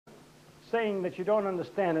saying that you don't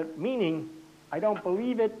understand it, meaning I don't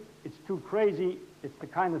believe it, it's too crazy, it's the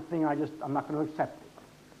kind of thing I'm not going to accept it.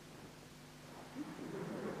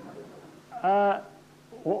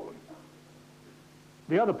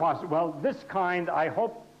 The other part, well, this kind, I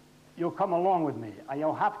hope you'll come along with me.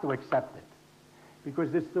 You'll have to accept it.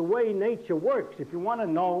 Because it's the way nature works. If you want to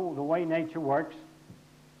know the way nature works,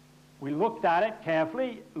 we looked at it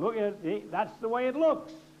carefully. Look at it, that's the way it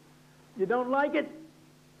looks. You don't like it?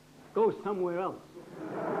 Go somewhere else.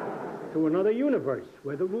 To another universe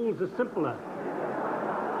where the rules are simpler.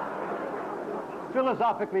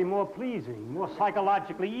 Philosophically more pleasing, more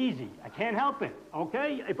psychologically easy. I can't help it,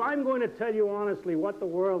 okay? If I'm going to tell you honestly what the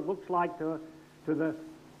world looks like to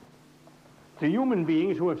human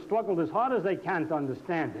beings who have struggled as hard as they can to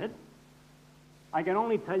understand it, I can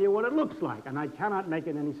only tell you what it looks like, and I cannot make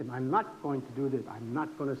it any simpler. I'm not going to do this. I'm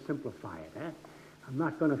not going to simplify it. I'm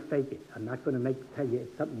not going to fake it. I'm not going to tell you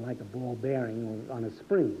it's something like a ball bearing on a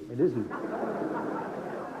spring. It isn't.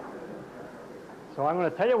 So I'm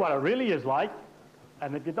going to tell you what it really is like,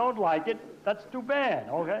 and if you don't like it, that's too bad,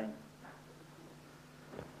 okay?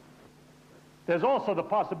 There's also the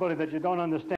possibility that you don't understand